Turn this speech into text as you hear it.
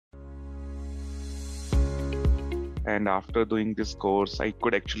And after doing this course, I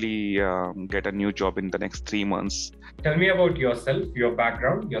could actually get a new job in the next 3 months. Tell me about yourself, your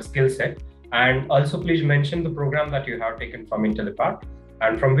background, your skill set, and also please mention the program that you have taken from Intellipaat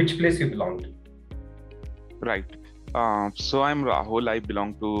and from which place you belong to. Right. So I'm Rahul. I belong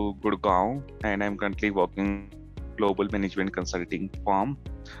to Gurgaon, and I'm currently working global management consulting firm.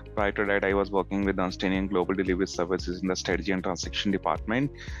 Prior to that, I was working with Ernst & Young Global Delivery Services in the strategy and transaction department.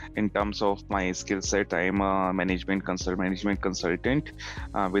 In terms of my skill set, I am a management consultant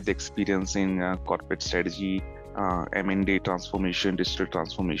with experience in corporate strategy, M&A transformation, digital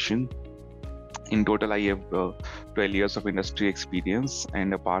transformation. In total, I have 12 years of industry experience,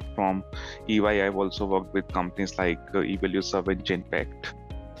 and apart from EY, I've also worked with companies like Evaluative and Genpact.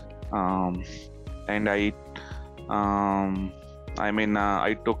 And I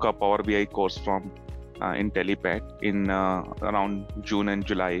took a Power BI course from Intellipaat in around June and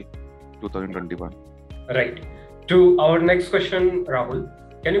July 2021. Right. To our next question, Rahul,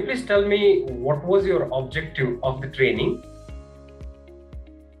 can you please tell me what was your objective of the training?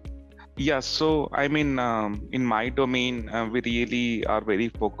 Yeah, so in my domain, we really are very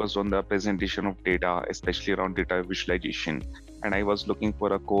focused on the presentation of data, especially around data visualization. And I was looking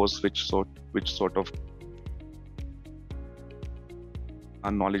for a course which sort of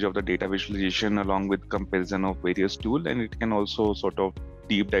knowledge of the data visualization along with comparison of various tools, and it can also sort of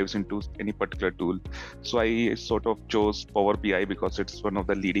deep dives into any particular tool. So I sort of chose Power BI because it's one of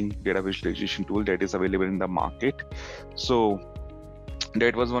the leading data visualization tool that is available in the market. So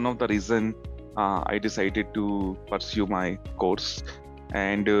that was one of the reason I decided to pursue my course.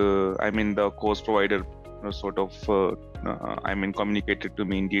 And the course provider communicated to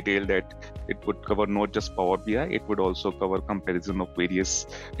me in detail that it would cover not just Power BI, it would also cover comparison of various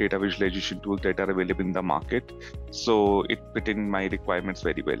data visualization tools that are available in the market. So it fit in my requirements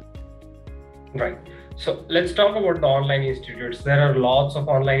very well. Right. So let's talk about the online institutes. There are lots of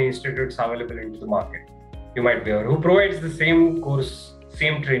online institutes available into the market. You might be aware, who provides the same course,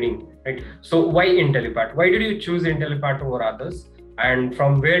 same training, right? So why Intellipaat? Why did you choose Intellipaat over others? And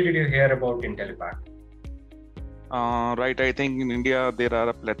from where did you hear about Intellipaat? Right, I think in India there are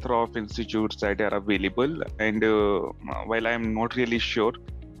a plethora of institutes that are available, and while I'm not really sure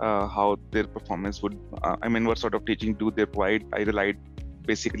how their performance would, what sort of teaching do they provide, I relied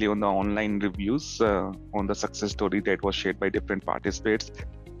basically on the online reviews, on the success story that was shared by different participants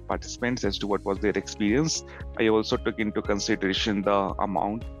as to what was their experience. I also took into consideration the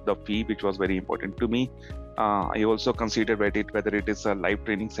amount, the fee, which was very important to me. I also considered whether it is a live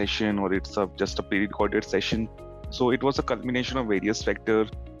training session or it's just a pre-recorded session. So it was a culmination of various factors,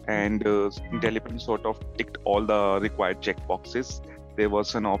 and Intellipaat sort of ticked all the required check boxes. There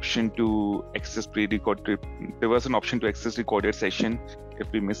was an option to access recorded session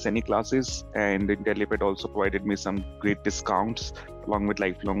if we miss any classes, and Intellipaat also provided me some great discounts along with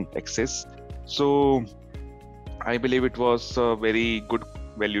lifelong access. So I believe it was a very good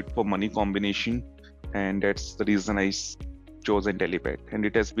value for money combination, and that's the reason I chose Intellipaat, and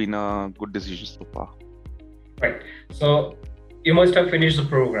it has been a good decision so far. Right. So you must have finished the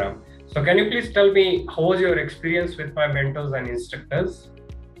program. So can you please tell me how was your experience with my mentors and instructors?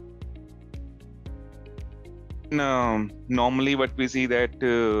 Normally what we see that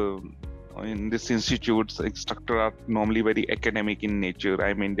in this institutes, instructors are normally very academic in nature.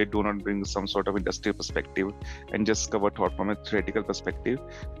 They do not bring some sort of industrial perspective and just cover thought from a theoretical perspective.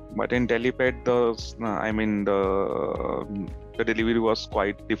 But in Intellipaat, the delivery was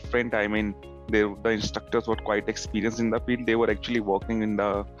quite different. The instructors were quite experienced in the field. They were actually working in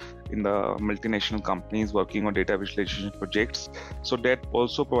the multinational companies working on data visualization projects. So that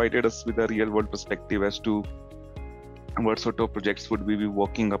also provided us with a real world perspective as to what sort of projects would we be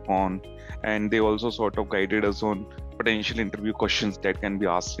working upon, and they also sort of guided us on potential interview questions that can be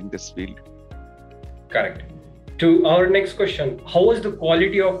asked in this field. Correct. To our next question, how was the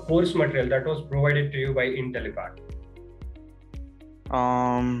quality of course material that was provided to you by Intellipaat?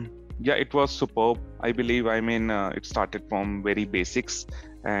 Yeah, it was superb. I believe it started from very basics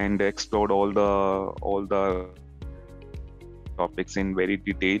and explored all the topics in very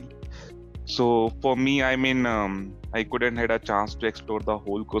detail. So for me, I couldn't had a chance to explore the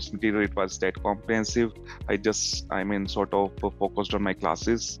whole course material. It was that comprehensive. I just sort of focused on my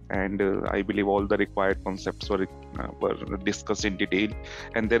classes, and I believe all the required concepts were discussed in detail.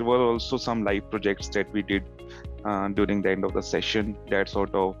 And there were also some live projects that we did during the end of the session that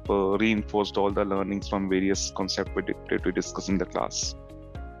sort of reinforced all the learnings from various concepts we discussed in the class.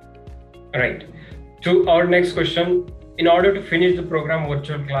 Right. To our next question, in order to finish the program,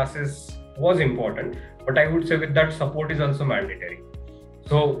 virtual classes was important, but I would say with that support is also mandatory.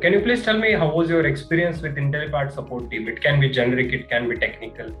 So can you please tell me how was your experience with Intellipaat support team? It can be generic, it can be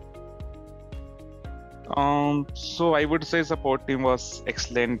technical. So I would say support team was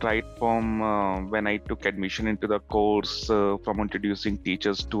excellent right from when I took admission into the course, from introducing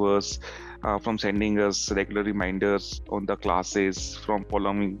teachers to us, from sending us regular reminders on the classes, from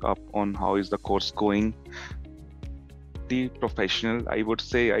following up on how is the course going. The professional, I would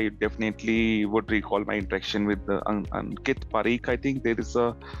say I definitely would recall my interaction with Ankit Parikh. I think there is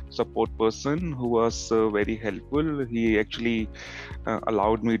a support person who was very helpful. He actually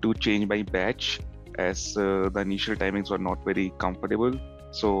allowed me to change my batch as the initial timings were not very comfortable.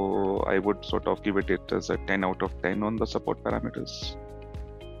 So I would sort of give it as a 10 out of 10 on the support parameters.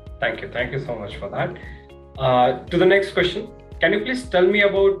 Thank you. Thank you so much for that. To the next question, can you please tell me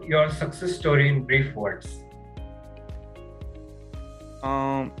about your success story in brief words?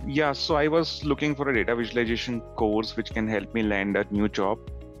 Yeah, so I was looking for a data visualization course which can help me land a new job.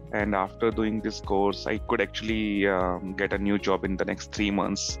 And after doing this course, I could actually get a new job in the next 3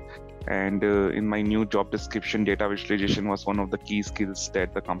 months. And in my new job description, data visualization was one of the key skills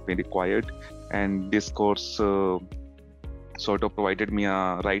that the company required. And this course sort of provided me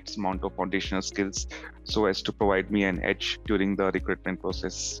a right amount of foundational skills so as to provide me an edge during the recruitment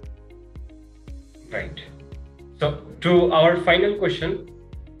process. Right. So to our final question,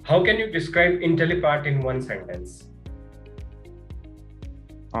 how can you describe Intellipaat in one sentence?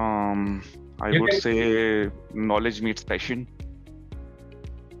 I would say knowledge meets passion.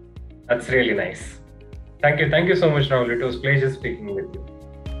 That's really nice. Thank you. Thank you so much, Rahul. It was a pleasure speaking with you.